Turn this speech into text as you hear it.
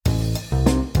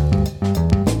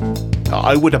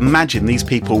I would imagine these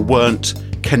people weren't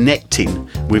connecting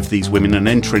with these women and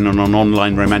entering on an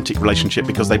online romantic relationship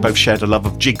because they both shared a love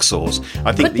of jigsaws.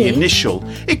 I think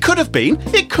it could have been.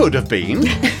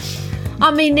 I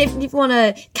mean, if you want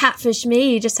to catfish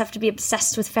me, you just have to be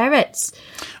obsessed with ferrets.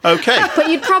 Okay. But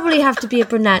you'd probably have to be a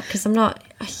brunette because I'm not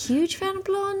a huge fan of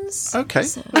blondes. Okay,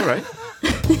 so. All right.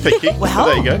 Picky. Well,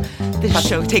 there you go. This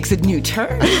show takes a new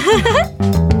turn.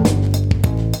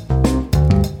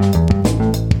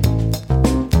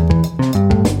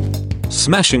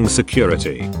 Smashing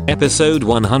Security, Episode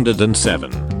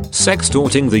 107,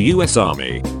 Sextorting the US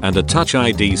Army and a Touch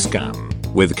ID Scam,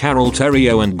 with Carol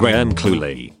Theriault and Graham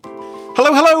Cluley.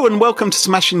 Hello, and welcome to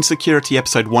Smashing Security,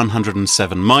 Episode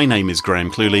 107. My name is Graham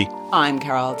Cluley. I'm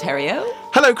Carol Theriault.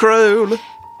 Hello, Carol.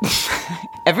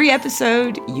 Every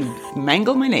episode, you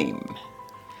mangle my name.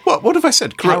 What have I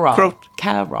said? Carol.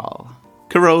 Carol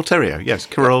Theriault, yes,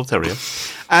 Carol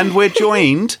Theriault. And we're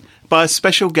joined by a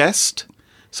special guest,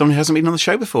 someone who hasn't been on the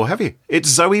show before, have you? It's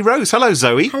Zoe Rose. Hello,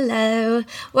 Zoe. Hello.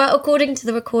 Well, according to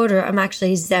the recorder, I'm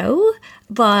actually Zoe,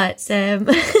 but...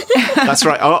 That's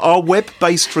right. Our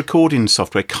web-based recording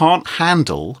software can't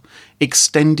handle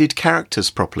extended characters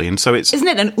properly, and so it's... Isn't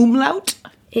it an umlaut?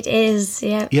 It is,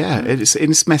 yeah. Yeah,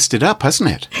 it's messed it up, hasn't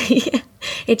it? Yeah,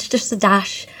 it's just a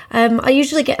dash. I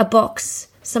usually get a box,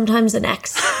 sometimes an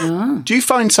X. Oh. Do you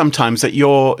find sometimes that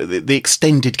the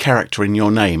extended character in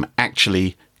your name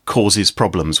actually causes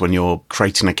problems when you're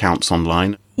creating accounts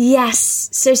online? Yes.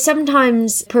 So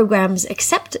sometimes programs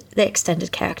accept the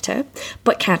extended character,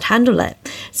 but can't handle it.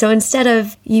 So instead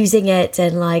of using it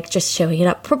and just showing it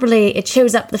up properly, it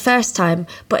shows up the first time,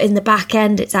 but in the back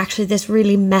end, it's actually this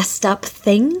really messed up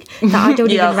thing that I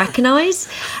don't even recognize.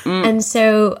 And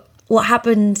so what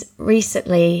happened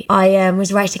recently, I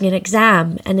was writing an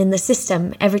exam, and in the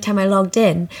system, every time I logged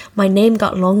in, my name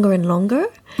got longer and longer.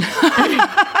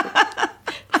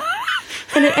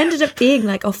 And it ended up being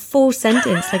a full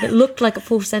sentence. It looked like a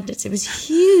full sentence. It was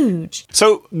huge.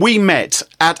 So we met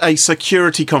at a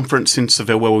security conference in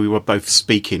Seville where we were both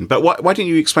speaking. But why don't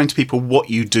you explain to people what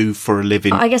you do for a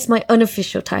living? I guess my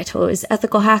unofficial title is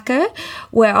ethical hacker,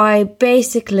 where I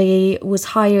basically was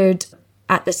hired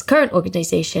at this current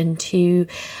organisation to,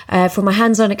 for my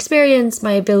hands-on experience,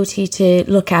 my ability to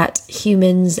look at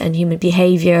humans and human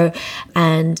behaviour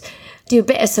and do a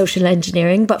bit of social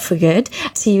engineering, but for good,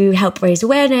 to help raise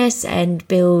awareness and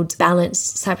build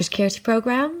balanced cybersecurity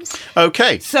programs.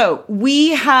 Okay. So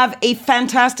we have a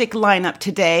fantastic lineup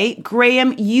today.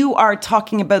 Graham, you are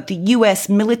talking about the US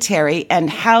military and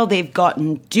how they've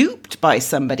gotten duped by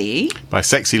somebody. By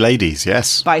sexy ladies,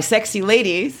 yes. By sexy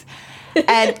ladies.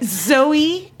 And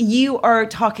Zoe, you are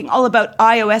talking all about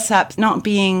iOS apps not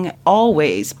being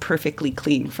always perfectly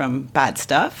clean from bad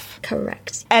stuff.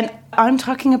 Correct. And I'm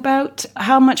talking about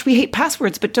how much we hate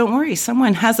passwords, but don't worry,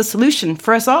 someone has a solution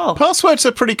for us all. Passwords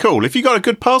are pretty cool. If you got a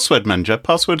good password manager,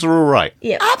 passwords are all right.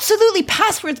 Yeah. Absolutely.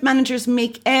 Password managers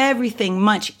make everything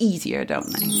much easier,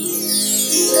 don't they?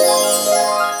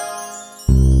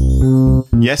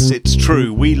 Yes, it's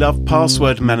true. We love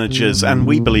password managers, and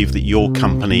we believe that your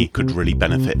company could really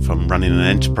benefit from running an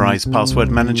enterprise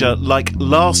password manager like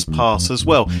LastPass as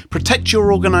well. Protect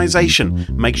your organisation.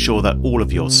 Make sure that all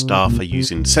of your staff are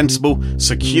using sensible,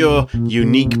 secure,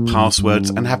 unique passwords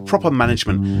and have proper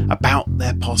management about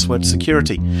their password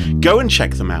security. Go and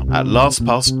check them out at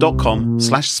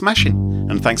lastpass.com/smashing.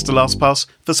 And thanks to LastPass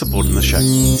for supporting the show.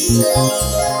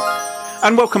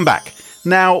 And welcome back.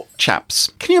 Now,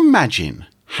 chaps, can you imagine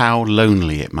how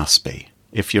lonely it must be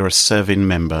if you're a serving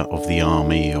member of the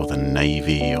Army or the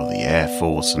Navy or the Air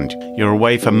Force and you're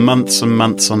away for months and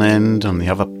months on end on the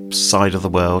other side of the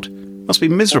world? Must be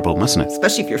miserable, mustn't it?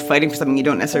 Especially if you're fighting for something you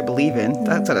don't necessarily believe in.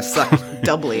 That's gotta suck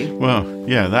doubly. Well,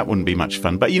 yeah, that wouldn't be much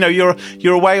fun. But,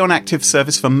 you're away on active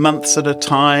service for months at a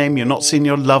time. You're not seeing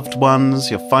your loved ones.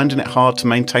 You're finding it hard to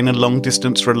maintain a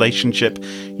long-distance relationship.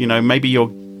 Maybe your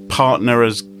partner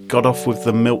has got off with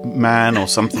the milkman or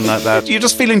something like that. You're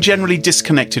just feeling generally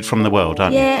disconnected from the world,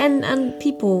 aren't you? Yeah, and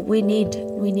people, we need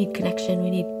connection, we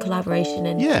need collaboration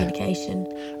and communication.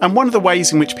 And one of the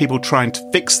ways in which people try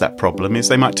to fix that problem is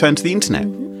they might turn to the internet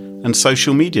and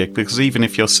social media, because even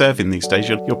if you're serving these days,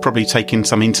 you're probably taking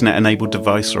some internet-enabled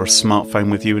device or a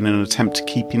smartphone with you in an attempt to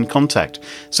keep in contact.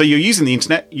 So you're using the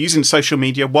internet, using social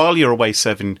media while you're away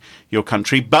serving your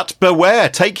country, but beware,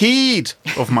 take heed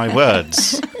of my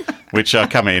words. Which are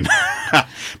coming,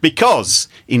 because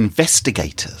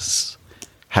investigators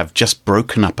have just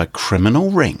broken up a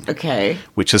criminal ring,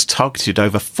 which has targeted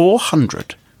over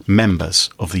 400 members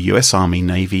of the US Army,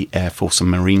 Navy, Air Force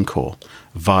and Marine Corps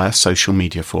via social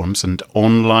media forums and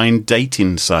online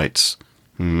dating sites.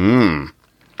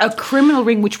 a criminal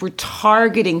ring which were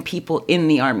targeting people in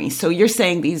the army. So you're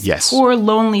saying these poor,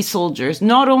 lonely soldiers,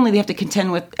 not only they have to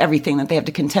contend with everything that they have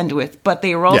to contend with, but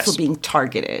they are also being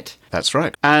targeted. That's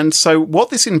right. And so what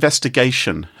this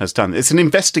investigation has done, it's an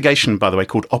investigation, by the way,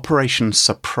 called Operation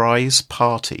Surprise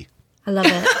Party. I love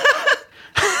it.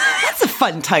 That's a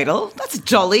fun title. That's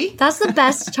jolly. That's the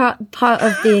best part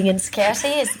of being in Security,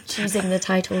 is choosing the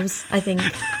titles, I think.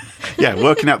 Yeah,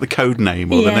 working out the code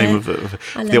name or the name of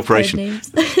the operation.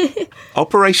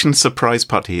 Operation Surprise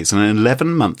Party is an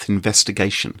 11-month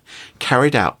investigation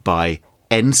carried out by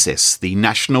NCIS, the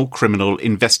National Criminal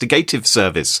Investigative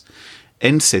Service.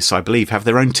 NCIS, I believe, have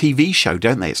their own TV show,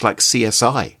 don't they? It's like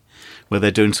CSI, where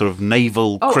they're doing sort of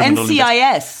naval criminal...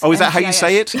 NCIS. Is that how you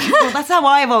say it? Well, that's how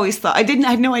I've always thought. I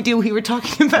had no idea what you were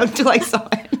talking about until I saw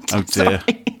it. Oh, dear.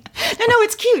 No,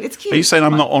 it's cute. It's cute. Are you saying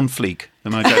I'm not on fleek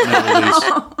and I don't know all these,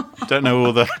 don't know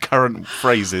all the current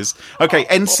phrases? Okay,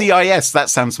 NCIS. That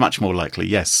sounds much more likely.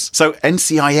 Yes. So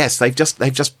NCIS, they've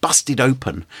just busted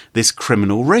open this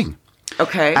criminal ring.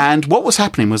 Okay. And what was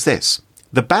happening was this: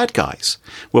 the bad guys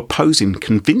were posing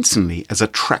convincingly as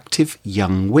attractive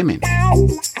young women.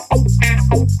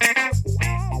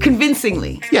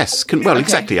 Convincingly? Yes.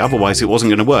 Exactly. Otherwise, it wasn't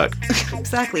going to work.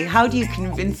 Exactly. How do you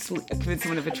convince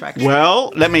someone of attraction?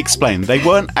 Well, let me explain. They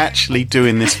weren't actually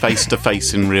doing this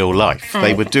face-to-face in real life.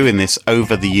 They were doing this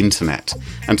over the internet.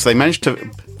 And so they managed to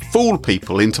fool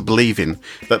people into believing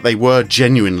that they were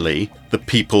genuinely the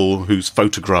people whose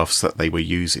photographs that they were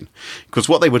using. Because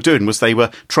what they were doing was they were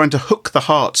trying to hook the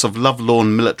hearts of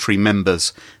lovelorn military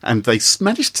members, and they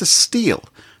managed to steal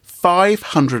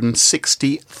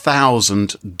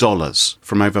 $560,000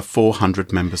 from over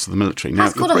 400 members of the military.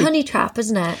 That's called a honey trap,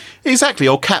 isn't it? Exactly,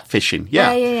 or catfishing,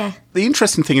 yeah. Yeah. The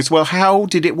interesting thing is, well, how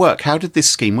did it work? How did this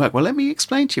scheme work? Well, let me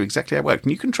explain to you exactly how it worked,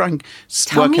 and you can try and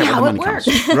work out where the money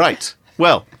comes from. Right.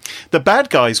 Well, the bad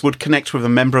guys would connect with a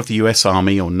member of the US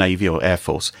Army or Navy or Air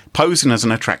Force, posing as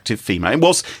an attractive female. It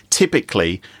was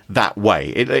typically that way.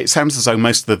 It sounds as though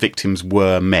most of the victims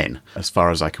were men, as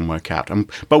far as I can work out.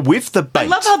 But with the bait... I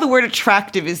love how the word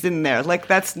attractive is in there. Like,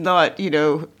 that's not,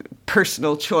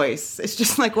 personal choice. It's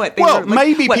just like what they were,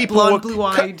 maybe people blonde,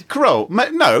 blue-eyed.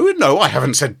 No, I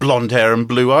haven't said blonde hair and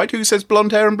blue-eyed. Who says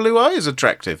blonde hair and blue eye is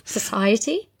attractive?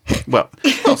 Society? Well,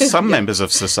 some members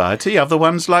of society. Other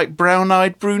ones like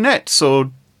brown-eyed brunettes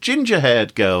or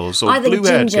ginger-haired girls or blue-haired girls.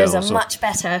 I think gingers are much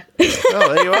better.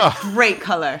 Oh, there you are. Great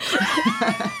colour.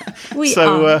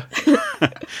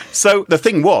 So the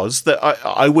thing was that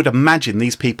I would imagine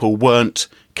these people weren't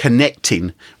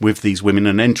connecting with these women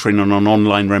and entering on an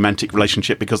online romantic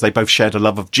relationship because they both shared a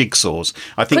love of jigsaws.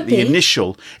 I think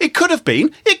it could have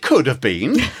been.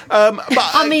 But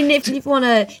I mean, if you want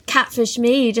to catfish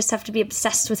me, you just have to be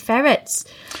obsessed with ferrets.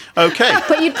 Okay.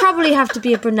 But you'd probably have to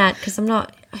be a brunette because I'm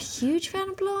not a huge fan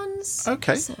of blondes.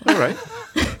 Okay, so. All right.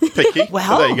 Picky.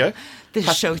 Well, there you go.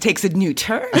 This show takes a new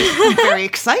turn. I'm very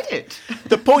excited.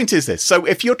 The point is this. So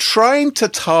if you're trying to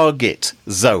target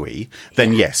Zoe,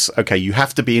 then yes, okay, you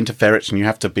have to be into ferrets and you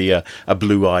have to be a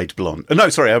blue-eyed blonde. No,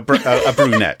 sorry, a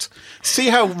brunette. See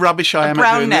how rubbish I am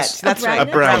at doing this? That's right. A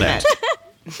brownette.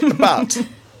 But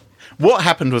what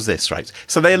happened was this, right?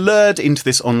 So they lured into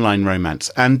this online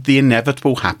romance, and the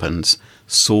inevitable happens.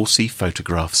 Saucy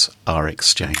photographs are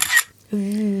exchanged.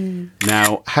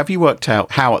 Now, have you worked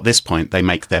out how at this point they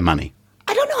make their money?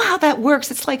 I don't know how that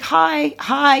works. It's like, hi,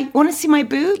 want to see my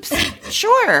boobs?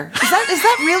 Sure. Is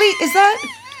that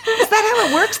how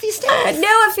it works these days? No,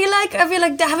 I feel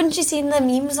like haven't you seen the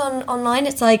memes online?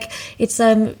 It's like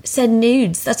send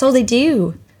nudes. That's all they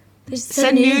do.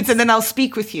 Send nudes and then I'll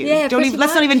speak with you. Yeah,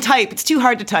 let's not even type. It's too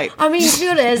hard to type. I mean, to be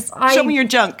honest, show me your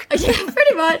junk. Yeah,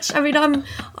 pretty much. I mean,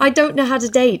 I don't know how to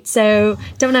date, so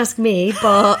don't ask me.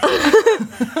 But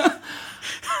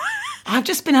I've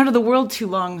just been out of the world too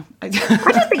long. I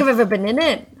don't think I've ever been in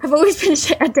it. I've always been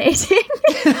shit at dating.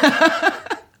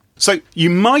 So you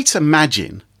might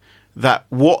imagine that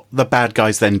what the bad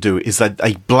guys then do is that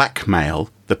they blackmail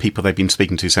the people they've been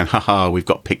speaking to, saying, haha, we've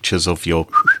got pictures of your...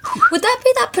 Would that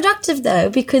be that productive, though?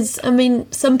 Because, I mean,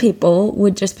 some people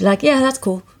would just be like, yeah, that's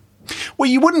cool. Well,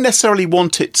 you wouldn't necessarily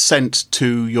want it sent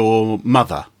to your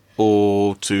mother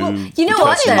or to... Well, you know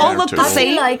what? They all look the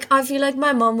same. I feel like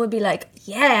my mom would be like,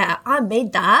 yeah, I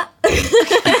made that.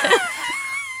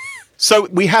 So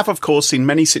we have, of course, seen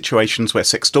many situations where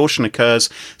sextortion occurs.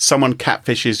 Someone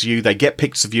catfishes you, they get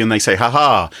pictures of you and they say,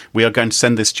 haha, we are going to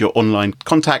send this to your online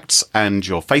contacts and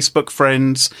your Facebook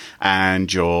friends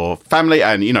and your family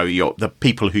and, the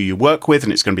people who you work with,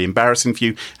 and it's going to be embarrassing for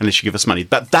you unless you give us money.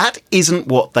 But that isn't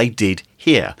what they did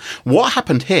here. What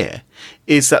happened here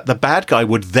is that the bad guy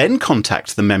would then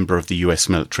contact the member of the US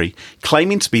military,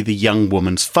 claiming to be the young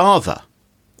woman's father.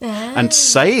 And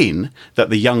saying that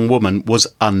the young woman was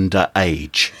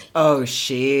underage. Oh,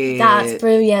 shit. That's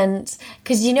brilliant.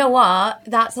 Because you know what?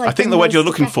 That's like. I think the word you're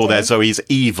looking for there, Zoe, is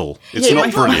evil. It's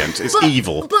not brilliant. It's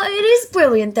evil. But it is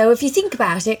brilliant, though, if you think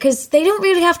about it, because they don't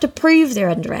really have to prove they're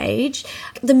underage.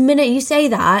 The minute you say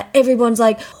that, everyone's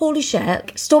like, holy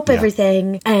shit, stop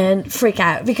everything and freak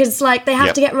out. Because, like, they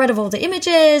have to get rid of all the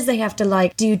images. They have to,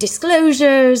 like, do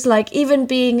disclosures. Like, even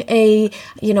being a,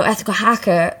 ethical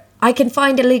hacker, I can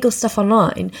find illegal stuff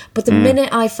online, but the minute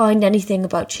I find anything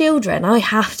about children, I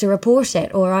have to report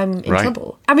it or I'm in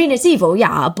trouble. I mean, it's evil,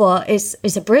 but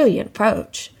it's a brilliant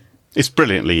approach. It's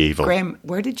brilliantly evil. Graham,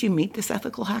 where did you meet this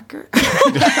ethical hacker?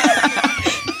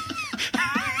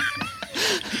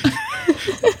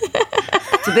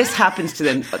 So this happens to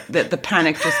them. The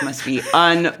panic just must be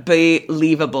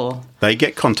unbelievable. They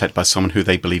get contacted by someone who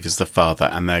they believe is the father,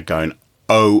 and they're going,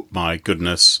 oh my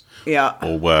goodness. Yeah.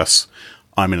 Or worse.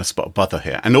 I'm in a spot of bother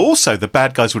here. And also the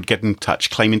bad guys would get in touch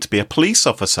claiming to be a police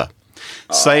officer,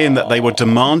 saying that they were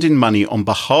demanding money on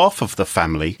behalf of the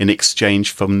family in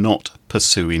exchange for not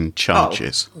pursuing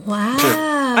charges. Wow.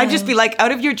 I'd just be like,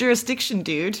 out of your jurisdiction,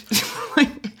 dude.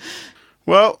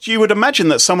 Well, you would imagine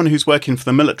that someone who's working for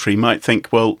the military might think,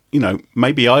 well,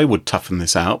 maybe I would toughen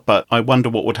this out, but I wonder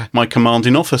what would my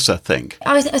commanding officer think.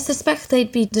 I suspect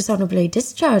they'd be dishonorably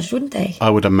discharged, wouldn't they?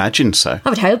 I would imagine so. I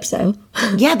would hope so.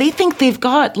 Yeah, they think they've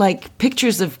got, like,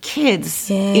 pictures of kids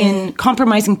in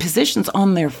compromising positions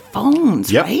on their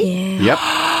phones, right?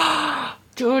 Yeah.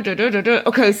 Yep.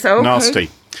 Okay, so...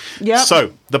 Nasty. Yep.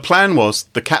 So the plan was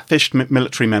the catfished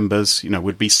military members,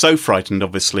 would be so frightened,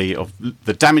 obviously, of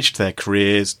the damage to their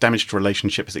careers, damage to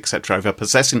relationships, etc., over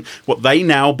possessing what they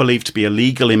now believe to be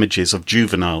illegal images of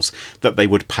juveniles that they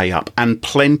would pay up. And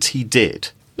plenty did.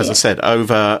 As I said,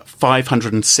 over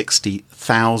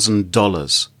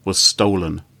 $560,000 was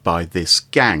stolen by this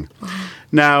gang. Wow.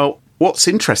 Now, what's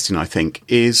interesting, I think,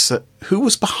 is who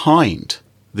was behind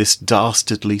this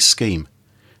dastardly scheme.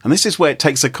 And this is where it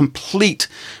takes a complete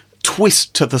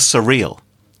twist to the surreal.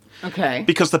 Okay.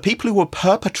 Because the people who were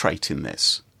perpetrating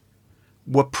this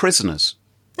were prisoners.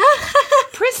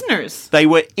 Prisoners? They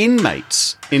were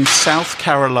inmates in South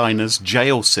Carolina's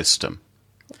jail system.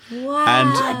 Wow.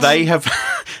 And they have...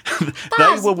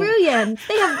 That's brilliant.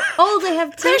 They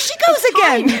have... There she goes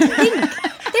again.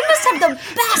 They must have the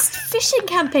best phishing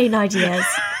campaign ideas.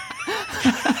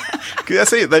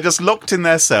 That's it. They're just locked in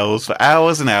their cells for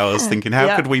hours and hours thinking,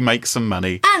 how could we make some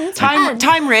money? And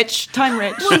time rich.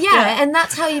 Well, and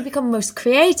that's how you become most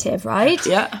creative, right?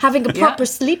 Yeah. Having a proper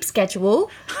sleep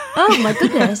schedule. Oh, my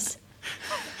goodness.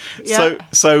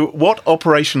 So what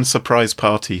Operation Surprise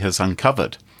Party has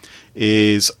uncovered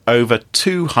is over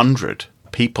 200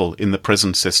 people in the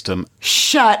prison system.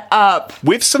 Shut up.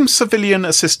 With some civilian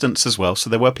assistance as well. So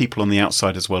there were people on the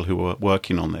outside as well who were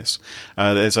working on this.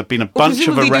 There's been a bunch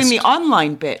of arrests. Doing the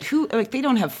online bit. They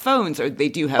don't have phones, or they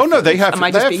do have. Oh no, phones. they have. Am I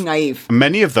just being naive?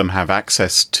 Many of them have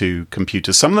access to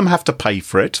computers. Some of them have to pay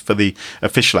for it, for the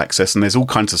official access, and there's all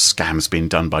kinds of scams being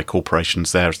done by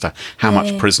corporations there as to how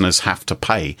much prisoners have to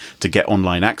pay to get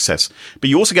online access. But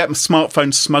you also get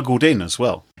smartphones smuggled in as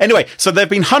well. Anyway, so there have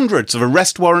been hundreds of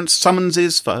arrest warrants, summonses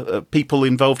for people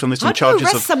involved on this, and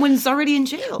charges of someone's already in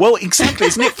jail. Well, exactly.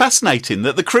 Isn't it fascinating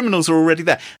that the criminals are already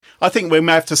there? I think we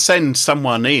may have to send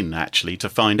someone in, actually, to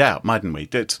find out, mightn't we?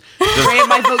 Graham,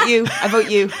 I vote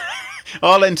you.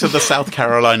 I'll enter the South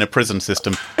Carolina prison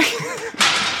system.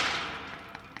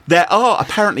 There are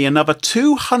apparently another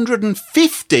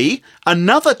 250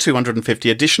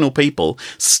 additional people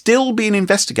still being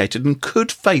investigated and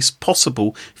could face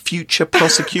possible future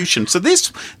prosecution. So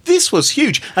this was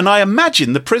huge. And I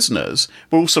imagine the prisoners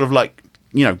were all sort of like,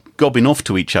 gobbing off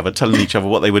to each other, telling each other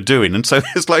what they were doing. And so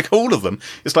it's like all of them.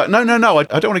 It's like, no, I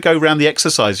don't want to go around the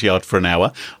exercise yard for an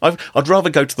hour. I'd rather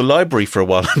go to the library for a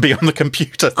while and be on the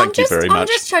computer. Thank you very much. I'm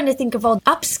just trying to think of all the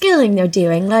upskilling they're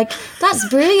doing. Like, that's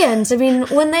brilliant. I mean,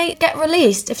 when they get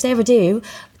released, if they ever do,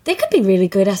 they could be really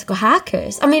good ethical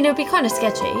hackers. I mean, it would be kind of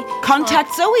sketchy.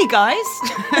 Contact Zoe, guys.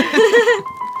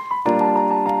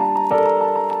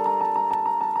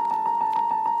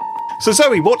 So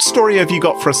Zoe, what story have you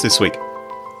got for us this week?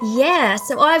 Yeah,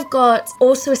 so I've got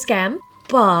also a scam,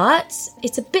 but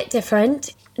it's a bit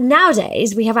different.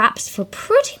 Nowadays, we have apps for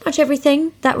pretty much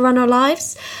everything that run our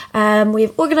lives. We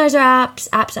have organizer apps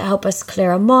that help us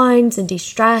clear our minds and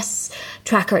de-stress,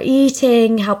 track our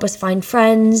eating, help us find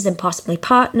friends and possibly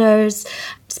partners,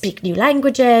 speak new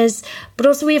languages, but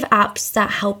also we have apps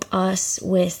that help us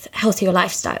with healthier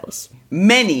lifestyles.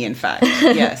 Many, in fact.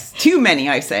 Yes. Too many,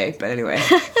 I say, but anyway.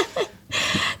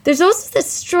 There's also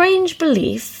this strange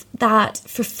belief that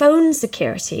for phone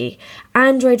security,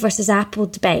 Android versus Apple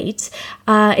debate,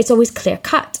 it's always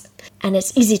clear-cut and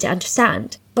it's easy to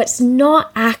understand. But it's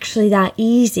not actually that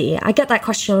easy. I get that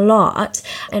question a lot.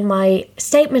 And my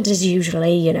statement is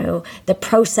usually, you know, the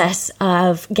process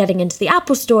of getting into the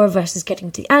Apple Store versus getting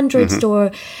to the Android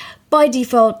store, by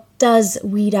default, does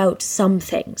weed out some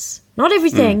things. Not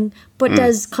everything, but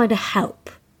does kind of help.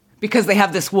 Because they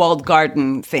have this walled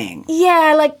garden thing.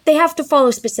 Yeah, like they have to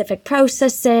follow specific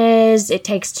processes. It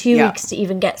takes 2 weeks to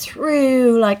even get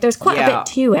through. Like there's quite a bit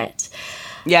to it.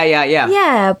 Yeah.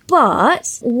 Yeah,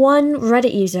 but one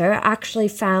Reddit user actually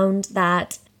found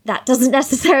that doesn't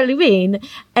necessarily mean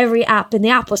every app in the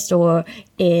Apple Store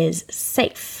is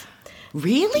safe.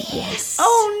 Really? Yes.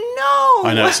 Oh, no.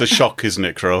 I know, it's a shock, isn't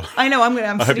it, Carol? I know,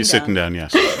 I hope you're sitting down,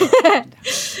 yes.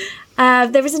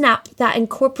 There was an app that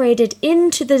incorporated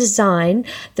into the design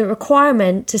the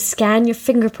requirement to scan your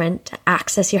fingerprint to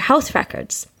access your health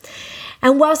records.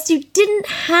 And whilst you didn't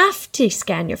have to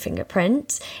scan your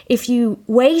fingerprint, if you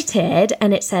waited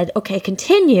and it said, okay,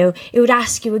 continue, it would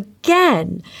ask you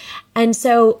again. And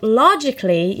so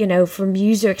logically, you know, from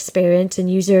user experience and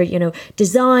user, you know,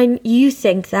 design, you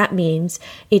think that means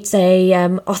it's a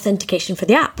authentication for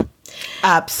the app.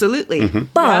 Absolutely.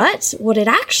 But what it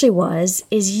actually was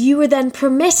is you were then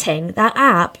permitting that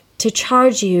app to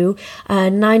charge you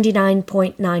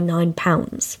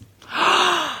 £99.99.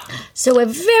 So a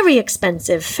very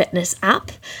expensive fitness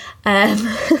app.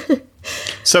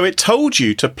 So it told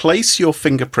you to place your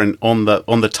fingerprint on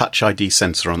the Touch ID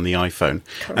sensor on the iPhone.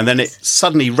 Correct. And then it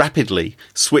suddenly rapidly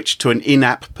switched to an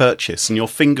in-app purchase and your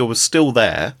finger was still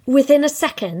there. Within a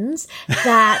second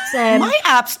that... My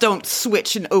apps don't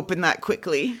switch and open that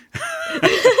quickly.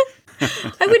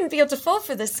 I wouldn't be able to fall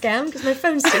for this scam because my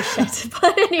phone's so shit.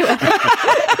 But anyway...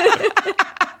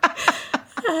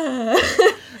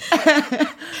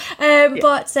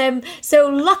 So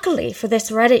luckily for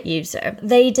this Reddit user,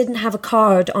 they didn't have a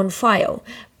card on file.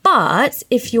 But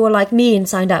if you're like me and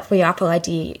signed up for your Apple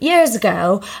ID years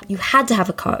ago, you had to have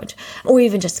a card or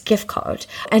even just a gift card.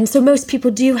 And so most people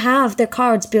do have their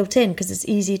cards built in because it's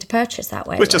easy to purchase that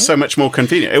way. Which is so much more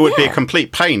convenient. It would be a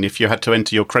complete pain if you had to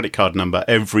enter your credit card number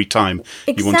every time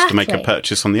you wanted to make a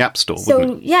purchase on the App Store,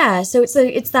 wouldn't it? Yeah, so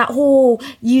it's that whole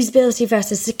usability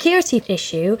versus security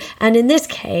issue. And in this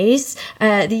case,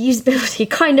 the usability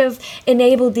kind of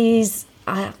enabled these...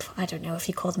 I don't know if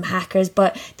you call them hackers,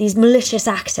 but these malicious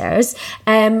actors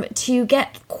to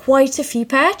get quite a few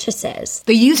purchases.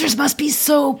 The users must be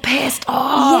so pissed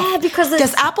off. Yeah, because...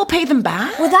 Does Apple pay them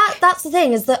back? Well, that's the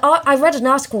thing, is that I read an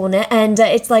article on it, and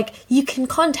it's like you can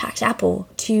contact Apple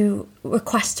to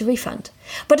request a refund.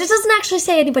 But it doesn't actually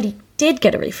say anybody did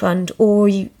get a refund or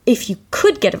if you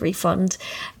could get a refund.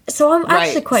 So I'm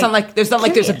actually quite There's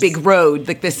a big road.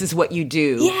 Like, this is what you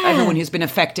do. Yeah. Everyone who's been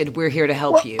affected, we're here to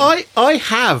help you. I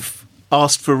have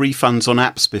asked for refunds on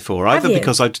apps before, either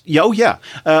because I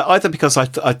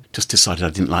just decided I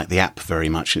didn't like the app very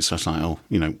much. It's just like,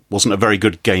 wasn't a very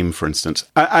good game, for instance.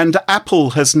 And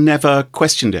Apple has never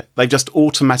questioned it. They've just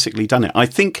automatically done it. I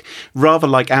think rather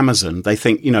like Amazon, they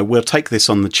think, we'll take this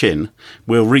on the chin,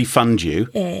 we'll refund you,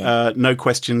 no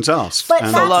questions asked. But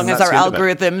so long as our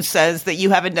algorithm says that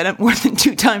you haven't done it more than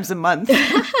 2 times a month.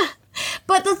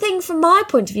 But the thing from my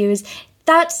point of view is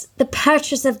that's the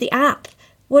purchase of the app.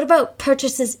 What about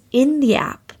purchases in the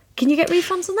app? Can you get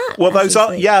refunds on that? Well, those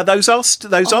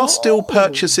are still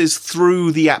purchases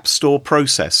through the App Store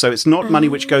process. So it's not money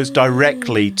which goes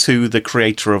directly to the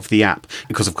creator of the app,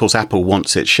 because of course Apple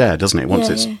wants its share, doesn't it? It wants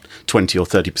its 20 or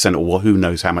 30%, or who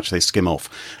knows how much they skim off.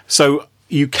 So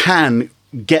you can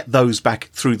get those back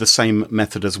through the same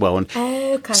method as well. And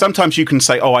sometimes you can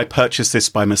say, I purchased this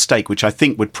by mistake, which I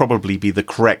think would probably be the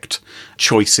correct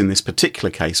choice in this particular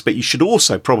case. But you should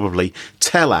also probably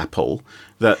tell Apple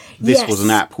that this was an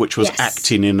app which was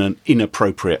acting in an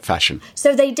inappropriate fashion.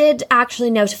 So they did actually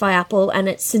notify Apple, and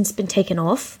it's since been taken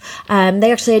off.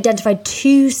 They actually identified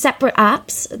 2 separate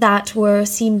apps that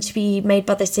seemed to be made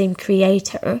by the same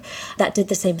creator that did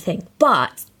the same thing.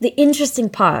 But the interesting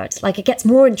part, it gets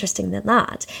more interesting than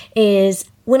that, is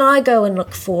when I go and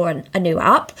look for a new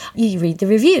app, you read the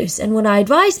reviews. And when I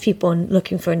advise people on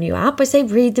looking for a new app, I say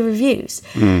read the reviews.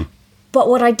 But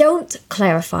what I don't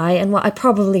clarify, and what I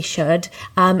probably should,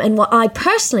 and what I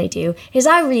personally do, is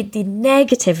I read the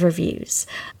negative reviews.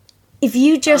 If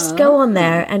you just go on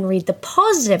there and read the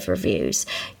positive reviews,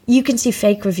 you can see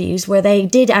fake reviews where they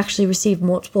did actually receive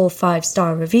multiple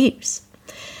 5-star reviews.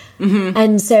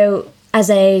 And so as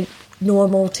a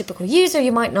normal, typical user,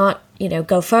 you might not,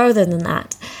 go further than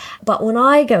that. But when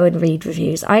I go and read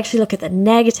reviews, I actually look at the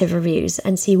negative reviews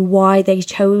and see why they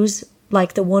chose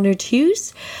like the 1 or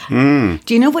 2s.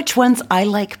 Do you know which ones I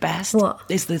like best? What?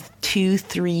 Is the 2,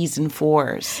 3s, and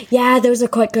 4s. Yeah, those are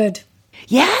quite good.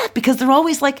 Yeah, because they're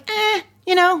always like,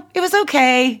 you know, it was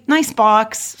okay. Nice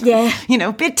box. Yeah. You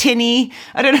know, bit tinny.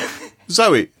 I don't know.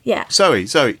 Zoe. Yeah.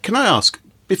 Zoe, can I ask,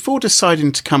 before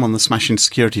deciding to come on the Smashing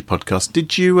Security podcast,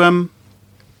 did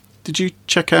you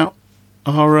check out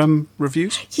our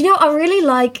reviews? You know, I really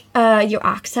like your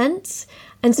accents.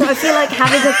 And so I feel like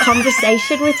having a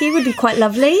conversation with you would be quite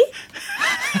lovely.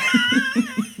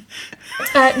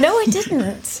 No, I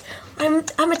didn't.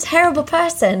 I'm a terrible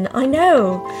person. I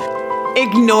know.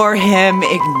 Ignore him.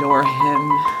 Ignore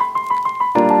him.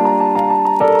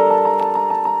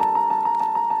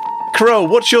 Carole,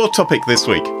 what's your topic this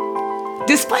week?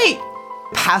 Despite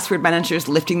password managers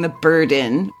lifting the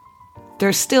burden,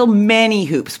 there's still many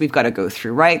hoops we've got to go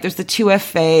through, right? There's the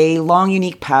 2FA, long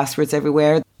unique passwords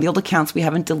everywhere, the old accounts we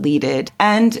haven't deleted.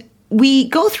 And we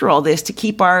go through all this to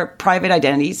keep our private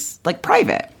identities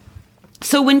private.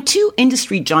 So when 2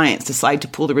 industry giants decide to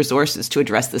pool the resources to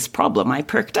address this problem, I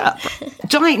perked up.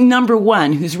 Giant number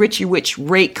 1, whose Richie Rich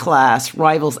rate class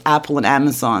rivals Apple and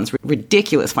Amazon's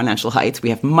ridiculous financial heights,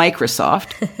 we have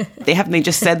Microsoft. They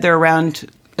just said they're around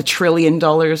 $1 trillion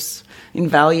in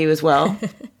value as well.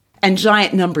 And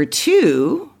giant number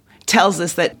 2 tells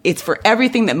us that it's for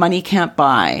everything that money can't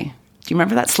buy. Do you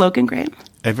remember that slogan, Graham?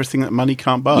 Everything that money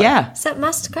can't buy? Yeah. Is that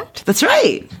MasterCard? That's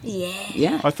right.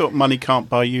 Yeah. I thought money can't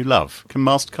buy you love. Can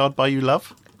MasterCard buy you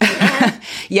love?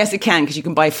 Yes, it can, because you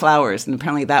can buy flowers, and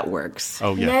apparently that works.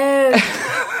 Oh, yeah.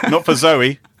 No. Not for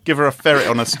Zoe. Give her a ferret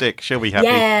on a stick. She'll be happy.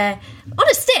 Yeah. On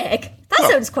a stick? That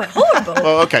sounds quite horrible.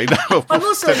 Oh, okay. No, I'm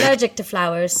also allergic to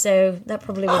flowers, so that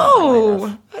probably wouldn't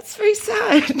Oh, that's very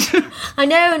sad. I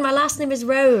know, and my last name is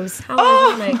Rose. How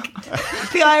ironic.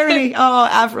 The irony. Oh,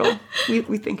 Avril,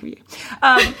 we think of you.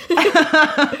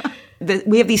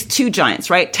 We have these 2 giants,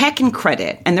 right? Tech and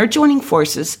credit, and they're joining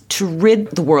forces to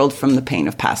rid the world from the pain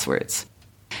of passwords.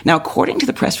 Now, according to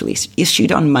the press release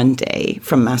issued on Monday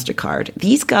from MasterCard,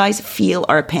 these guys feel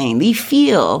our pain. They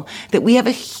feel that we have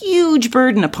a huge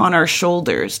burden upon our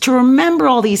shoulders to remember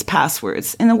all these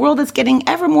passwords in a world that's getting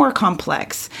ever more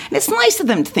complex. And it's nice of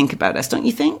them to think about us, don't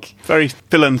you think? Very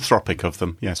philanthropic of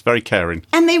them. Yes, very caring.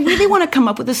 And they really want to come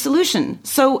up with a solution.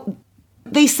 So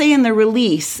they say in the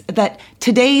release that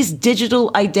today's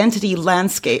digital identity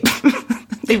landscape...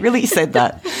 They really said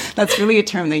that. That's really a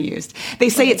term they used. They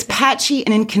say it's patchy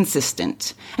and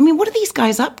inconsistent. I mean, what are these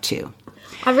guys up to?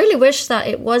 I really wish that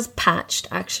it was patched,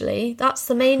 actually. That's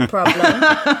the main problem.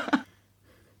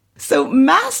 So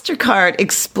MasterCard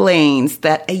explains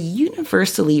that a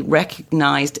universally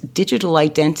recognized digital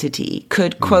identity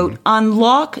could, quote,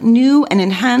 unlock new and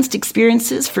enhanced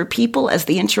experiences for people as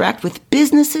they interact with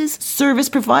businesses, service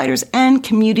providers, and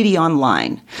community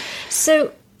online.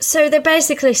 So they're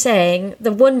basically saying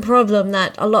the one problem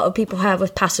that a lot of people have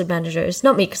with password managers,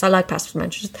 not me because I like password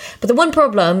managers, but the one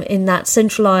problem in that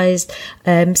centralized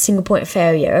single point of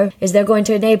failure is they're going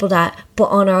to enable that, but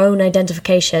on our own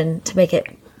identification to make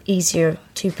it easier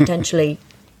to potentially...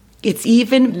 It's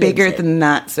even bigger than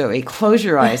that, Zoe. Close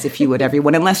your eyes, if you would,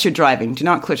 everyone, unless you're driving. Do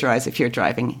not close your eyes if you're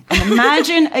driving. And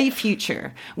imagine a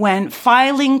future when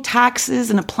filing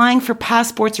taxes and applying for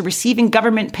passports or receiving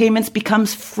government payments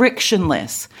becomes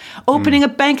frictionless. Opening a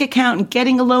bank account and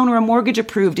getting a loan or a mortgage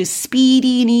approved is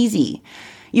speedy and easy.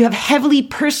 You have heavily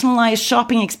personalized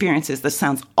shopping experiences. This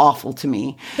sounds awful to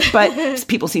me, but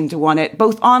people seem to want it,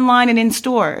 both online and in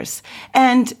stores.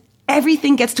 And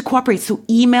everything gets to cooperate. So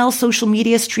email, social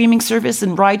media, streaming service,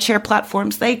 and rideshare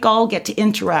platforms, they all get to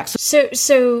interact.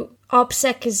 So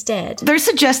OPSEC is dead? They're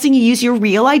suggesting you use your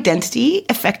real identity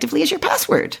effectively as your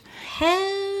password.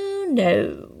 Hell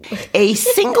no. A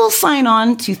single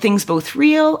sign-on to things both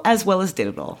real as well as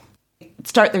digital.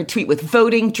 Start their tweet with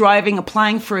voting, driving,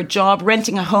 applying for a job,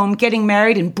 renting a home, getting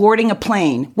married, and boarding a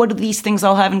plane. What do these things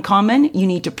all have in common? You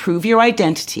need to prove your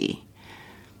identity.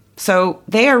 So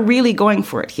they are really going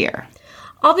for it here.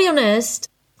 I'll be honest,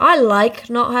 I like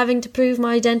not having to prove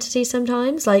my identity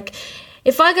sometimes. Like,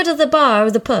 if I go to the bar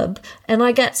or the pub and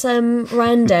I get some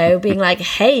rando being like,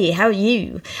 hey, how are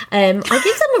you? I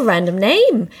give them a random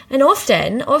name. And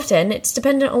often it's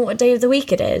dependent on what day of the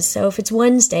week it is. So if it's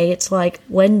Wednesday, it's like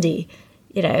Wendy,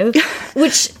 you know,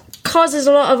 which causes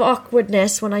a lot of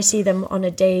awkwardness when I see them on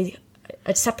a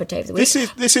separate day of the week.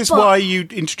 This is why you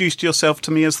introduced yourself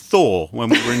to me as Thor when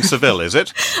we were in Seville, is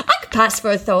it? I could pass for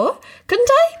a Thor, couldn't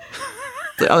I?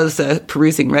 I was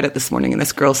perusing Reddit this morning, and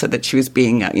this girl said that she was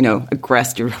being,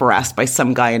 aggressed or harassed by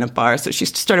some guy in a bar, so she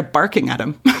started barking at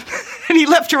him, and he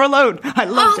left her alone. I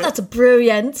loved it. Oh, that's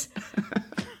brilliant.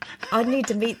 I need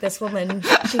to meet this woman.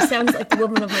 She sounds like the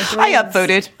woman of my dreams. I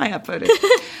upvoted.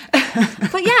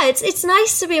 But yeah, it's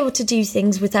nice to be able to do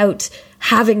things without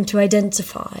having to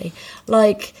identify.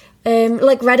 Like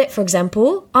Reddit, for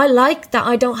example. I like that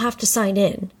I don't have to sign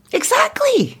in.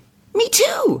 Exactly. Me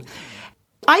too.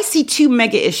 I see two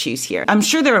mega issues here. I'm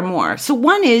sure there are more. So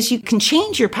one is you can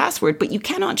change your password, but you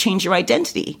cannot change your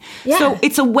identity. Yeah. So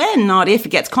it's a when, not if it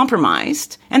gets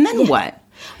compromised. And then what?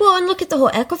 Well, and look at the whole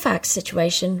Equifax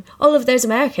situation. All of those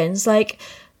Americans, like,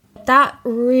 that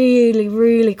really,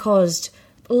 really caused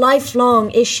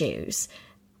lifelong issues.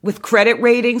 With credit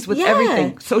ratings, with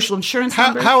everything. Social insurance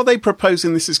numbers. How are they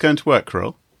proposing this is going to work,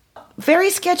 Carol? Very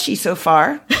sketchy so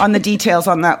far on the details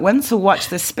on that one. So watch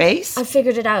this space. I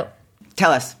figured it out.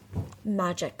 Tell us.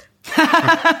 Magic.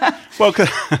 Well,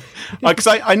 because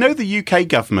I know the UK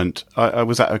government, I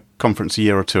was at a conference a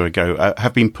year or two ago,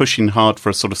 have been pushing hard for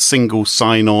a sort of single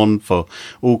sign-on for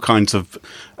all kinds of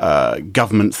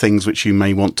government things which you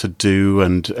may want to do.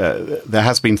 And there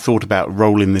has been thought about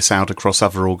rolling this out across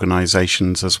other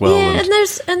organisations as well. Yeah,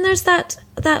 and there's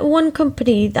that one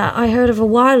company that I heard of a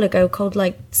while ago called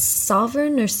like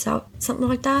Sovereign or something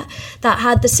like that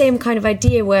had the same kind of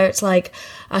idea where it's like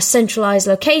a centralised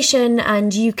location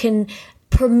and you can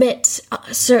permit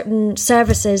certain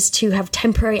services to have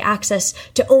temporary access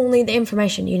to only the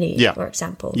information you need, for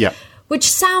example. Yeah. Which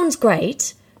sounds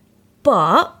great,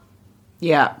 but...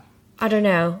 Yeah. I don't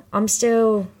know. I'm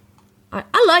still...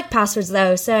 I like passwords,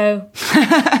 though, so...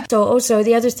 So also,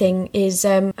 the other thing is,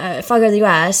 if I go to the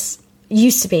US,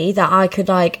 used to be that I could,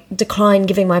 like, decline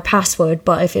giving my password,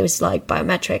 but if it was, like,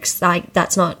 biometrics, like,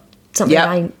 that's not something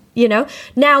I... You know,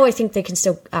 now I think they can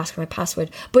still ask for my password,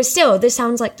 but still, this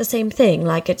sounds like the same thing.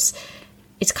 Like it's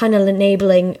kind of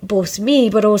enabling both me,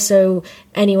 but also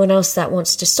anyone else that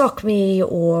wants to stalk me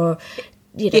or,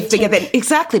 you know, if they get that,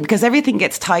 exactly, because everything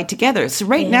gets tied together. So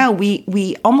right now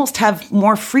we almost have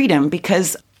more freedom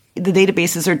because the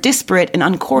databases are disparate and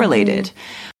uncorrelated.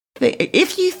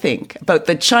 If you think about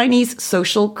the Chinese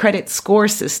social credit score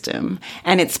system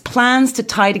and its plans to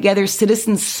tie together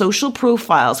citizens' social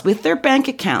profiles with their bank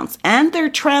accounts and their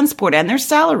transport and their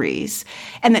salaries,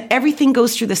 and that everything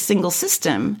goes through the single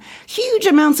system, huge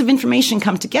amounts of information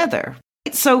come together.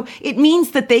 So it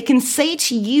means that they can say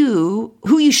to you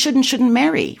who you should and shouldn't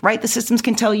marry, right? The systems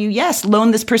can tell you, yes, loan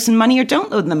this person money or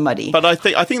don't loan them money. But I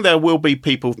think there will be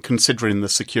people considering the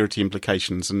security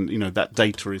implications and, you know, that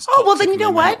data is... Oh, well, then you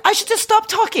know what? I should just stop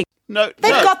talking. They've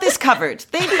got this covered.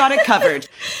 They've got it covered.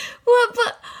 Well,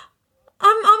 but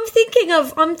I'm thinking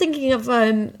of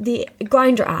the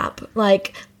Grindr app,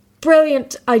 like...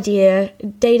 Brilliant idea,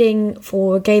 dating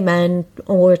for gay men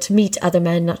or to meet other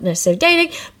men, not necessarily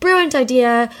dating. Brilliant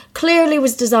idea, clearly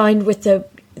was designed with the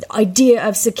idea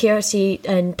of security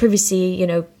and privacy, you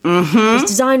know, it was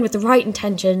designed with the right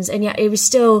intentions, and yet it was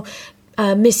still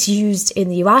misused in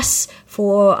the US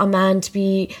for a man to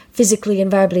be physically and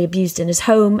verbally abused in his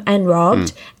home and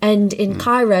robbed, and in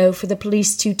Cairo for the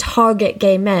police to target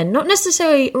gay men, not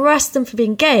necessarily arrest them for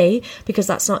being gay, because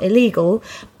that's not illegal,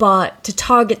 but to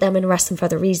target them and arrest them for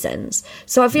other reasons.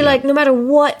 So I feel like no matter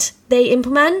what they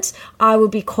implement, I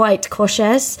would be quite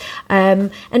cautious.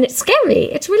 And it's scary.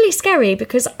 It's really scary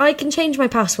because I can change my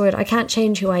password. I can't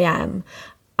change who I am.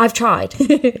 I've tried.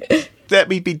 Let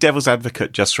me be devil's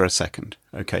advocate just for a second,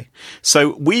 okay?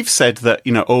 So we've said that,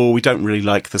 you know, we don't really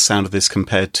like the sound of this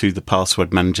compared to the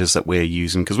password managers that we're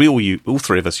using, because all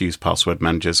three of us use password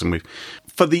managers, and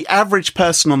for the average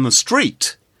person on the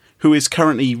street who is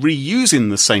currently reusing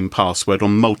the same password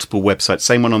on multiple websites,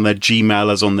 same one on their Gmail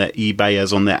as on their eBay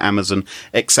as on their Amazon,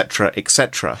 etc.,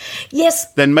 etc.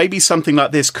 Yes. Then maybe something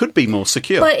like this could be more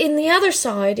secure. But in the other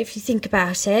side, if you think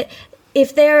about it,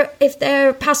 if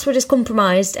their password is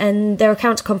compromised and their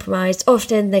account's compromised,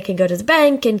 often they can go to the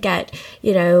bank and get,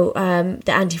 you know,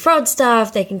 the anti-fraud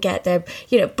stuff. They can get their,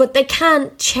 you know, but they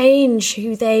can't change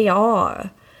who they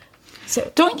are. So,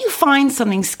 don't you find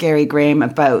something scary, Graham,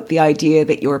 about the idea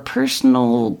that your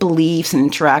personal beliefs and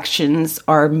interactions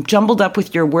are jumbled up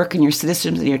with your work and your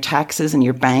citizens and your taxes and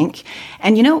your bank?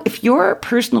 And, you know, if your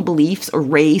personal beliefs or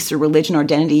race or religion or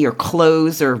identity or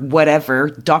clothes or whatever,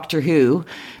 Doctor Who,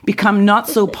 become not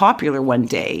so popular one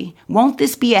day, won't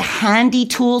this be a handy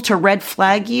tool to red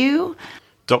flag you?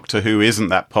 Doctor Who isn't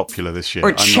that popular this year.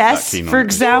 Or chess, for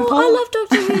example. Oh, I love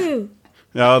Doctor Who.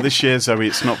 Oh, this year, Zoe,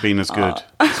 it's not been as good.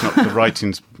 It's not, the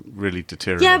writing's really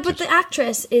deteriorated. Yeah, but the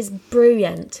actress is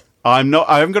brilliant. I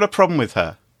haven't got a problem with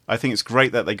her. I think it's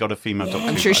great that they got a female doctor.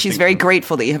 I'm sure she's very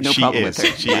grateful that you have no problem with her.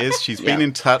 She is. She's been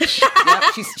in touch. Yep,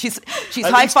 she's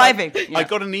high-fiving. I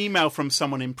got an email from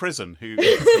someone in prison who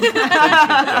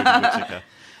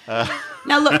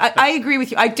Now, look, I agree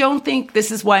with you. I don't think this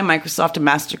is why Microsoft and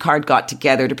MasterCard got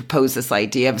together to propose this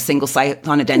idea of a single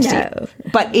sign-on identity. No.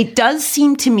 But it does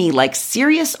seem to me like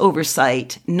serious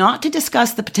oversight not to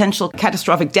discuss the potential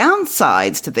catastrophic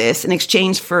downsides to this in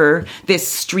exchange for this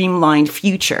streamlined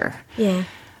future. Yeah.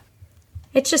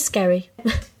 It's just scary.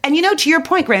 And, to your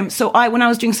point, Graham, so when I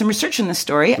was doing some research on this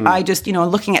story, I just,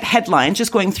 looking at headlines,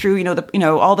 just going through,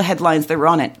 all the headlines that were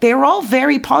on it, they were all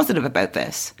very positive about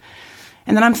this.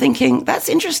 And then I'm thinking, that's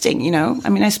interesting, I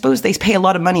mean, I suppose they pay a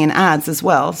lot of money in ads as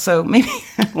well, so maybe...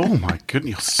 Oh, my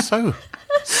goodness, you're so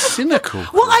cynical.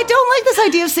 Well, I don't like this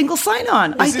idea of single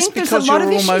sign-on. I think there's a lot of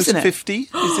issues in it. Is this because you're almost 50?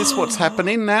 Is this what's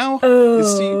happening now?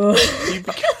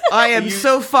 I am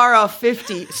so far off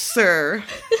 50, sir.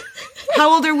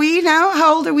 How old are we now?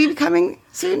 How old are we becoming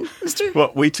soon, mister?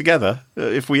 What, we together?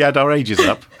 If we add our ages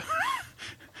up?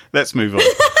 Let's move on.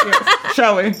 Yes.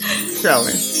 Shall we?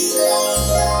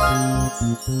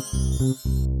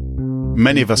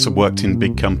 Many of us have worked in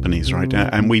big companies, right?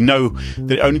 And we know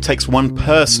that it only takes one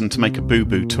person to make a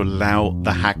boo-boo to allow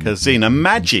the hackers in.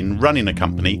 Imagine running a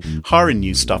company, hiring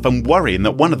new staff, and worrying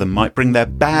that one of them might bring their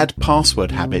bad password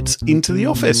habits into the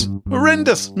office.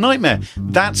 Horrendous. Nightmare.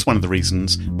 That's one of the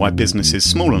reasons why businesses,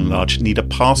 small and large, need a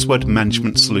password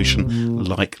management solution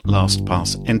like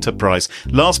LastPass Enterprise.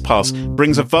 LastPass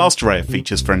brings a vast array of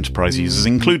features for enterprise users,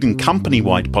 including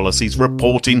company-wide policies,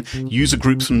 reporting, user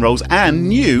groups and roles, and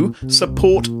new support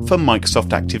for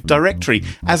Microsoft Active Directory.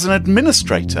 As an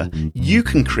administrator, you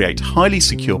can create highly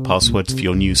secure passwords for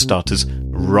your new starters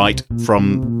right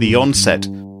from the onset.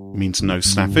 Means no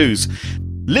snafus.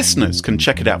 Listeners can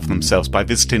check it out for themselves by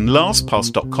visiting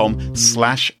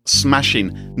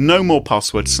lastpass.com/smashing. No more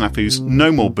password snafus,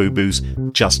 no more boo-boos,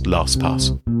 just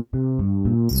LastPass.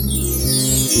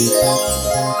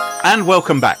 And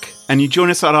welcome back. And you join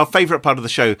us at our favourite part of the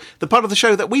show, the part of the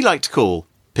show that we like to call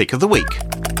Pick of the Week.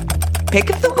 Pick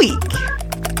of the week.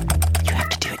 You have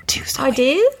to do it too, Zoe. I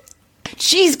do?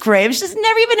 Jeez, Graham, she's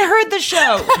never even heard the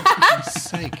show. For God's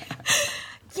sake.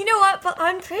 You know what? But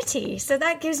I'm pretty, so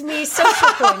that gives me social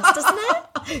points, doesn't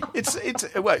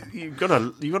it? Well, you've got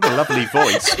a lovely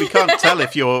voice. We can't tell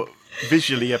if you're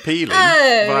visually appealing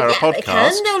via a podcast. They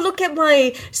can. They'll look at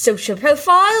my social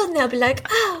profile and they'll be like,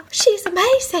 "Oh, she's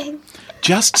amazing."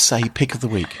 Just say Pick of the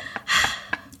Week.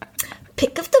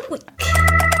 Pick of the week.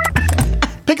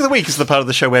 Pick of the Week is the part of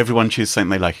the show where everyone chooses something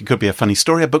they like. It could be a funny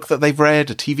story, a book that they've read,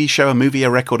 a TV show, a movie, a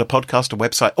record, a podcast, a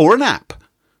website, or an app.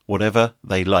 Whatever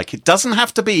they like. It doesn't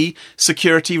have to be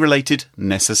security related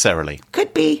necessarily.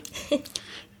 Could be.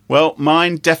 Well,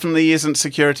 mine definitely isn't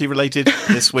security related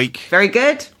this week. Very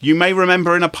good. You may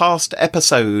remember in a past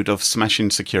episode of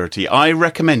Smashing Security, I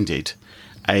recommended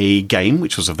a game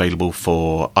which was available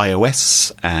for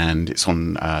iOS, and it's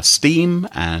on Steam,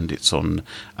 and it's on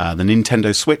the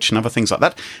Nintendo Switch and other things like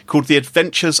that, called The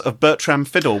Adventures of Bertram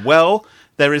Fiddle. Well,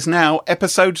 there is now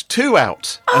episode 2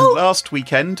 out, and last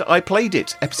weekend I played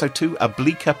it. Episode 2, A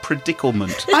Bleaker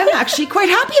Predicament. I'm actually quite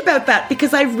happy about that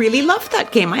because I really loved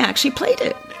that game. I actually played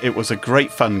it. It was a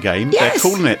great fun game. Yes.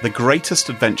 They're calling it the greatest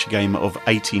adventure game of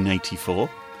 1884.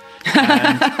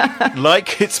 And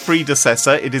like its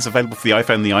predecessor, it is available for the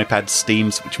iPhone, the iPad,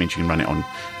 Steam, which means you can run it on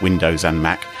Windows and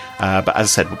Mac. But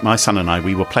as I said, my son and I,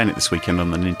 we were playing it this weekend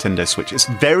on the Nintendo Switch. It's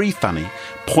very funny,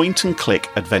 point-and-click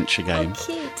adventure game. Oh,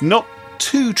 cute. Not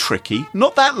too tricky,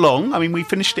 not that long. I mean, we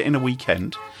finished it in a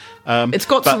weekend. It's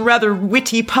got some rather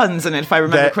witty puns in it, if I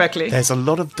remember correctly. There's a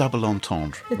lot of double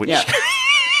entendre, which... Yeah.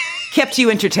 Kept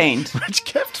you entertained. Which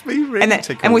kept me really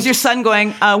tickled. And was your son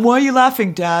going, why are you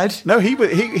laughing, Dad? No,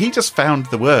 he just found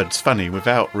the words funny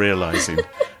without realising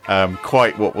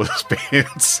quite what was being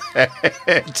said.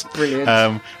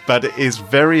 Brilliant. But it is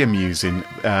very amusing,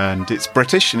 and it's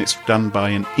British, and it's done by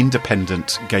an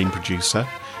independent game producer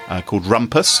called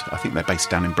Rumpus. I think they're based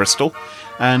down in Bristol.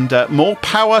 And more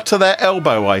power to their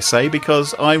elbow, I say,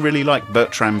 because I really like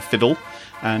Bertram Fiddle,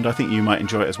 and I think you might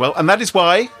enjoy it as well. And that is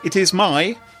why it is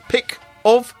my Pick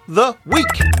of the Week.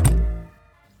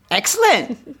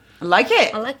 Excellent. I like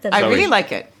it. I like that. I Zoe. really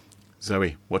like it.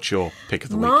 Zoe, what's your Pick of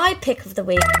the Week? My pick of the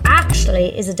week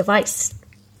actually is a device.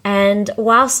 And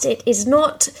whilst it is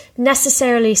not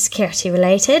necessarily security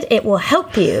related, it will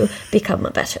help you become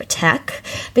a better tech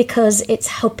because it's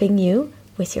helping you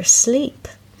with your sleep.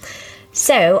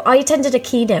 So I attended a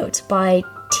keynote by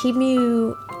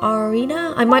Timu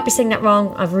Arena. I might be saying that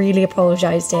wrong. I really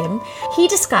apologise to him. He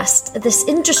discussed this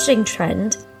interesting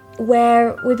trend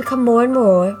where we become more and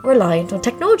more reliant on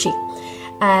technology.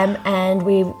 And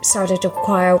we started to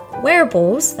acquire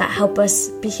wearables that help us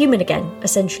be human again,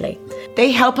 essentially.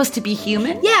 They help us to be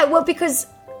human? Yeah, well, because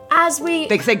as we...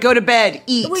 They say, go to bed,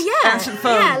 eat, Well, yeah. answer the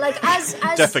phone. Yeah, like as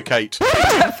Defecate.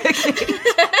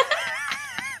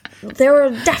 there are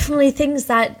definitely things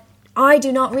that I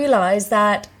do not realize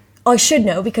that I should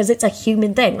know because it's a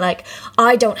human thing. Like,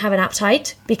 I don't have an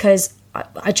appetite because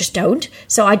I just don't.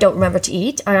 So I don't remember to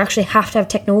eat. I actually have to have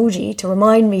technology to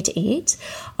remind me to eat.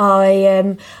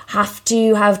 I have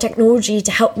to have technology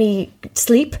to help me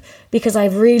sleep because I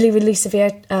have really, really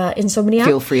severe insomnia.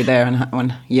 Feel free there on that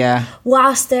one. Yeah.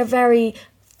 Whilst they're very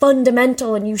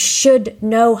fundamental and you should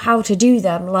know how to do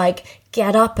them, like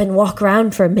get up and walk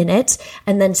around for a minute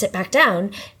and then sit back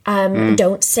down.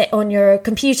 Don't sit on your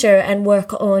computer and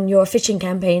work on your phishing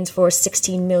campaigns for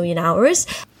 16 million hours.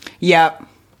 Yeah.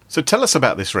 So tell us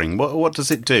about this ring. What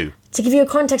does it do? To give you a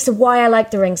context of why I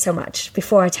like the ring so much,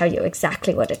 before I tell you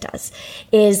exactly what it does,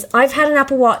 is I've had an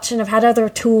Apple Watch and I've had other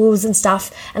tools and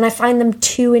stuff, and I find them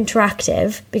too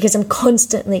interactive because I'm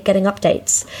constantly getting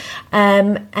updates.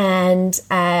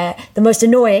 The most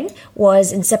annoying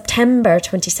was in September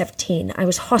 2017. I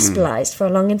was hospitalized for a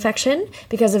lung infection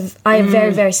because I have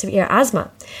very, very severe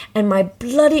asthma. And my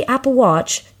bloody Apple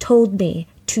Watch told me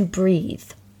to breathe.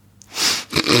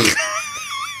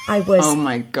 I was Oh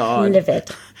my God. livid.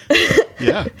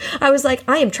 Yeah. I was like,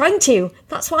 I am trying to.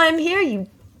 That's why I'm here. You.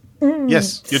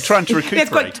 Yes, you're trying to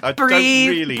recuperate. I don't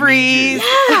really breathe. need you.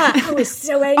 Yeah, I was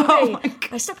so angry. Oh my God.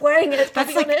 I stopped wearing it. To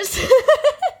be honest.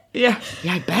 Yeah.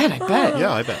 Yeah, I bet.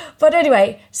 Yeah, I bet. But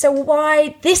anyway, so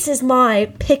why this is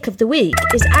my pick of the week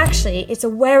is actually it's a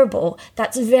wearable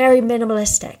that's very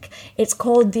minimalistic. It's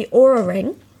called the Oura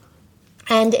Ring,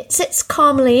 and it sits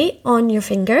calmly on your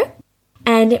finger,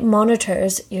 and it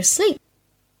monitors your sleep.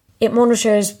 It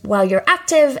monitors while you're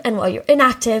active and while you're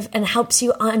inactive and helps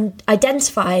you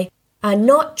identify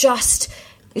not just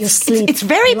your sleep. It's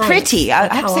very length, pretty.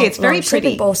 I have to say it's very long sleep,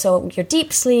 pretty. but also your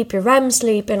deep sleep, your REM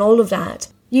sleep, and all of that.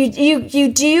 You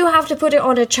do have to put it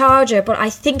on a charger, but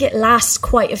I think it lasts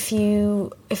quite a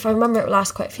few. If I remember, it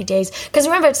lasts quite a few days. Because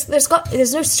remember,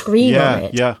 there's no screen on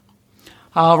it. Yeah.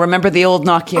 Oh, remember the old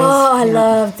Nokias? Oh, I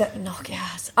love the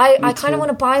Nokias. I kind of want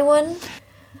to buy one.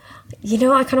 You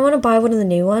know, I kind of want to buy one of the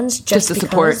new ones just to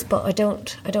because, support. but I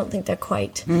don't think they're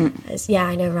quite as, yeah,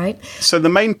 I know, right? So the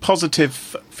main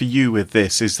positive for you with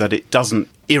this is that it doesn't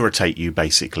irritate you,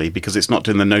 basically, because it's not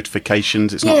doing the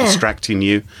notifications, it's not Yeah. distracting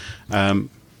you.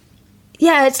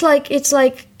 Yeah, it's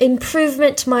like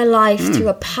improvement to my life through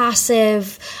a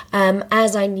passive,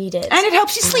 as I need it. And it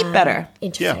helps you sleep better.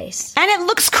 Interface. And it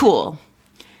looks cool.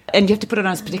 And you have to put it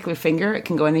on a particular finger. It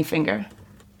can go any finger.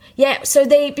 Yeah, so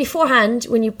they beforehand,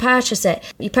 when you purchase it,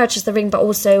 you purchase the ring, but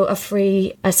also a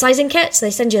free sizing kit. So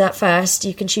they send you that first.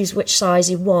 You can choose which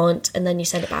size you want, and then you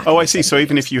send it back. Oh, I see. So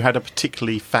even if you had a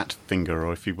particularly fat finger,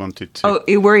 or if you wanted to... Oh,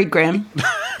 you worried, Graham?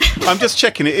 I'm just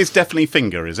checking. It is definitely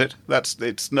finger, is it?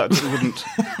 It's not... It wouldn't...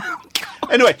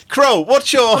 Anyway, Crow,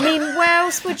 what's your... I mean, where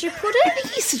else would you put it?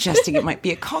 He's suggesting it might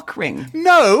be a cock ring.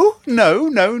 No. I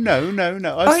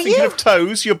was thinking you? of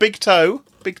toes, your big toe.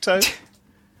 Big toe.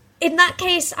 In that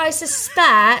case, I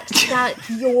suspect that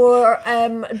your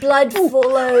blood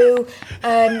flow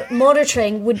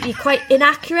monitoring would be quite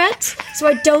inaccurate. So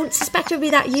I don't suspect it would be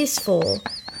that useful.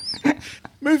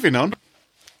 Moving on.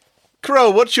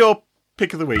 Crow, what's your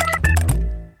pick of the week?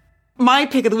 My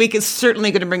pick of the week is certainly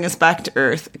going to bring us back to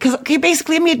earth. Because, okay,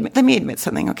 basically, let me admit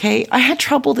something, okay? I had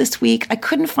trouble this week. I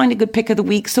couldn't find a good pick of the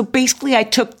week. So basically, I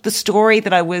took the story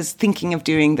that I was thinking of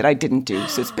doing that I didn't do.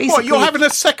 So it's basically... What, you're having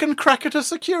a second crack at a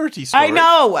security story? I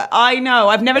know.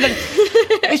 I've never done...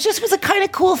 It just was a kind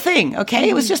of cool thing, okay?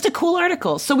 It was just a cool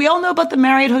article. So we all know about the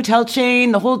Marriott hotel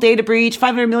chain, the whole data breach,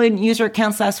 500 million user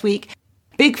accounts last week.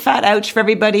 Big fat ouch for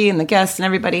everybody and the guests and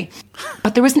everybody.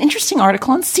 But there was an interesting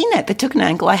article on CNET that took an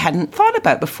angle I hadn't thought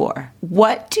about before.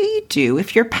 What do you do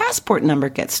if your passport number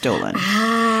gets stolen?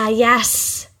 Ah,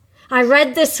 yes. I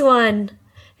read this one.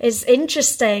 It's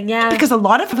interesting, yeah. Because a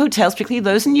lot of hotels, particularly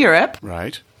those in Europe,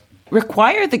 Right.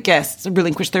 require the guests to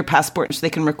relinquish their passport so they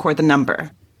can record the number.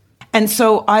 And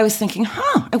so I was thinking,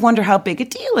 I wonder how big a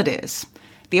deal it is.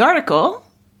 The article,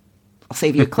 I'll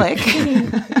save you a click,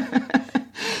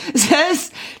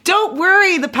 says, don't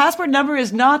worry, the passport number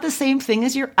is not the same thing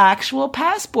as your actual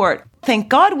passport. Thank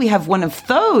God we have one of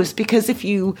those, because if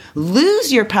you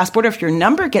lose your passport or if your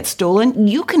number gets stolen,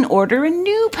 you can order a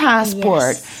new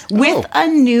passport with a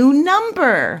new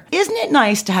number. Isn't it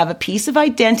nice to have a piece of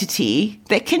identity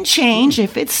that can change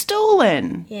if it's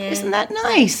stolen? Yeah. Isn't that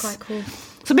nice? Quite cool.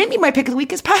 So maybe my pick of the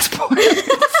week is passports.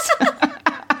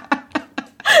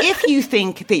 If you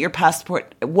think that your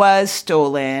passport was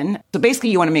stolen, so basically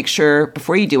you want to make sure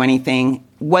before you do anything,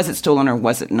 was it stolen or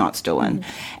was it not stolen?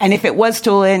 And if it was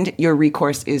stolen, your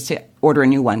recourse is to order a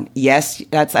new one. Yes,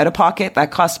 that's out of pocket.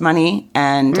 That costs money,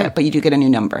 and but you do get a new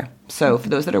number. So for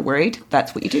those that are worried,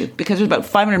 that's what you do. Because there's about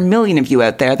 500 million of you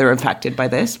out there that are impacted by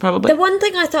this, probably. The one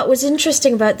thing I thought was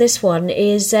interesting about this one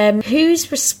is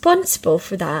who's responsible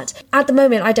for that? At the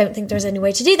moment, I don't think there's any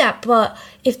way to do that. But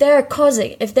if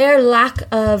their lack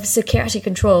of security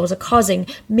controls are causing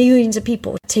millions of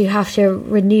people to have to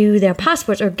renew their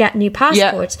passports or get new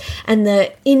passports, and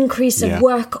the increase of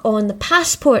work on the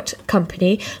passport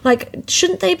company, like,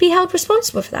 shouldn't they be held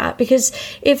responsible for that? Because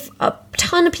if a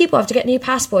ton of people have to get new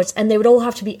passports and they would all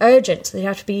have to be urgent, so they'd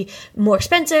have to be more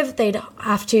expensive, they'd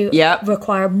have to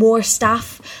require more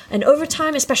staff and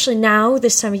overtime, especially now,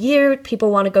 this time of year, people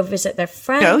want to go visit their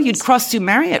friends. No, you'd cross to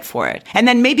Marriott for it. And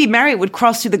then maybe Marriott would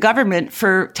cross to the government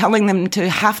for telling them to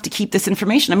have to keep this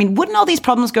information. I mean, wouldn't all these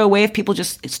problems go away if people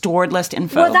just stored less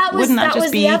info? Well, that was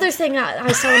the other thing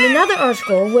I saw in another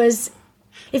article was,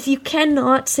 if you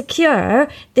cannot secure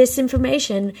this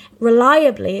information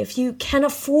reliably, if you can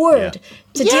afford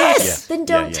to do this, then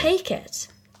don't take it.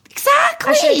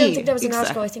 Exactly. Actually, I don't think that was an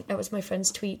article. I think that was my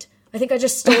friend's tweet. I think I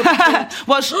just stole the tweet.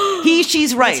 Well,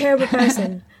 she's right. A terrible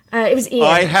person. It was Ian.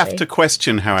 I have to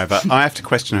question, however,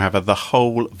 the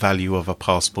whole value of a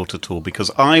passport at all,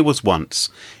 because I was once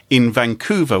in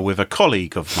Vancouver with a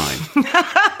colleague of mine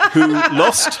who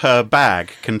lost her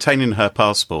bag containing her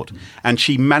passport, and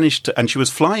she was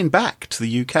flying back to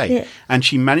the UK, and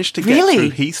she managed to get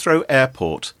through Heathrow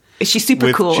Airport. Is she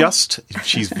super cool?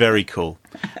 She's very cool.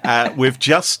 With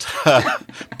just her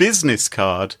business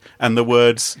card and the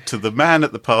words to the man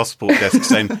at the passport desk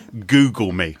saying,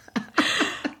 "Google me."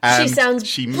 And she sounds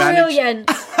brilliant.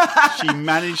 She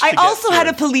managed. I also had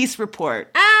a police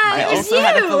report. I also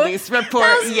had a police report.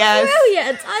 That was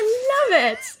brilliant. I love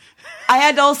it. I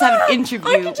had to also have an interview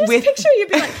I could just picture you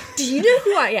being like, "Do you know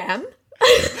who I am?"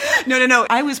 No.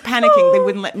 I was panicking. They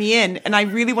wouldn't let me in, and I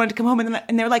really wanted to come home. And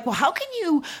they were like, "Well, how can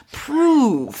you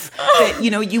prove that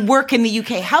you work in the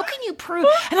UK? How can you prove?"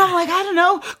 And I'm like, "I don't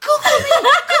know.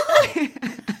 Google me."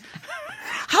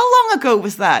 How long ago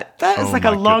was that? That was like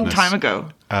a long time ago.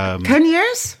 10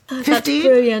 years? 15? That's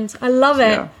brilliant. I love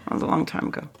it. Yeah, that was a long time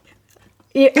ago.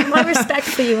 My respect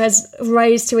for you has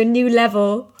raised to a new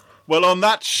level. Well, on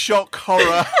that shock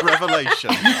horror revelation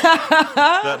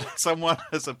that someone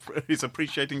is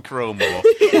appreciating Carole more,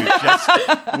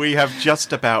 we have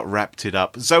just about wrapped it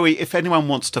up. Zoe, if anyone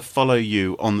wants to follow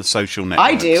you on the social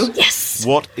networks, I do. Yes.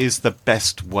 What is the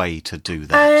best way to do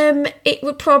that? It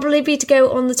would probably be to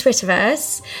go on the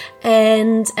Twitterverse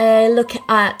and look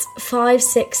at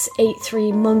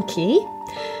 5683monkey.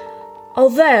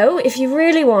 Although, if you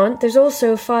really want, there's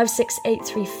also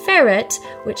 5683ferret,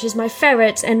 which is my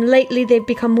ferret, and lately they've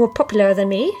become more popular than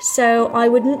me, so I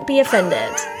wouldn't be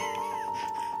offended.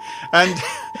 And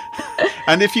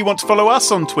if you want to follow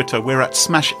us on Twitter, we're at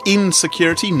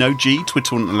SmashInSecurity, no G.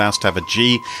 Twitter wouldn't allow us to have a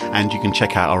G. And you can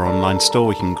check out our online store.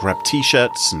 We can grab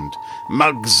T-shirts and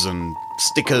mugs and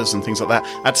stickers and things like that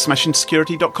at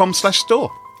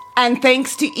smashinsecurity.com/store. And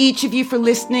thanks to each of you for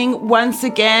listening. Once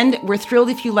again, we're thrilled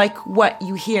if you like what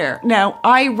you hear. Now,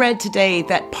 I read today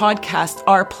that podcasts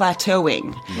are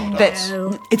plateauing.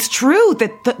 It's true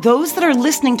that those that are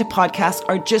listening to podcasts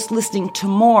are just listening to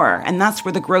more, and that's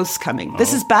where the growth's coming.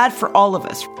 This is bad for all of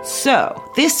us. So,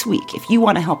 this week, if you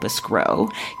want to help us grow,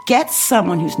 get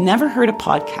someone who's never heard a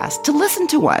podcast to listen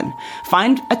to one.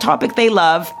 Find a topic they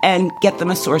love and get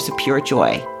them a source of pure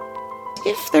joy.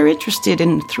 If they're interested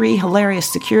in 3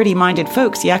 hilarious security-minded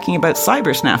folks yakking about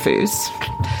cyber snafus,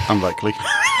 unlikely,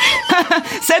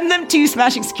 send them to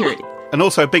Smashing Security. And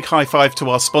also a big high five to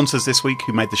our sponsors this week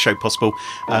who made the show possible,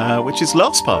 which is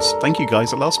LastPass. Thank you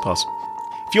guys at LastPass.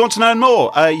 If you want to know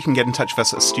more, you can get in touch with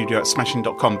us at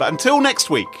studio@smashing.com. But until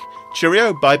next week,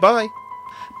 cheerio, bye-bye.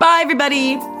 Bye,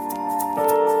 everybody.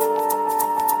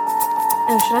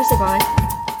 Oh, should I say bye?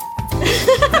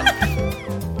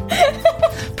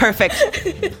 Perfect.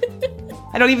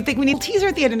 I don't even think we need a teaser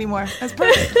at the end anymore. That's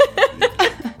perfect.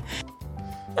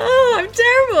 Oh, I'm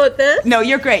terrible at this. No,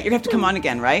 you're great. You're going to have to come on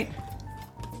again, right?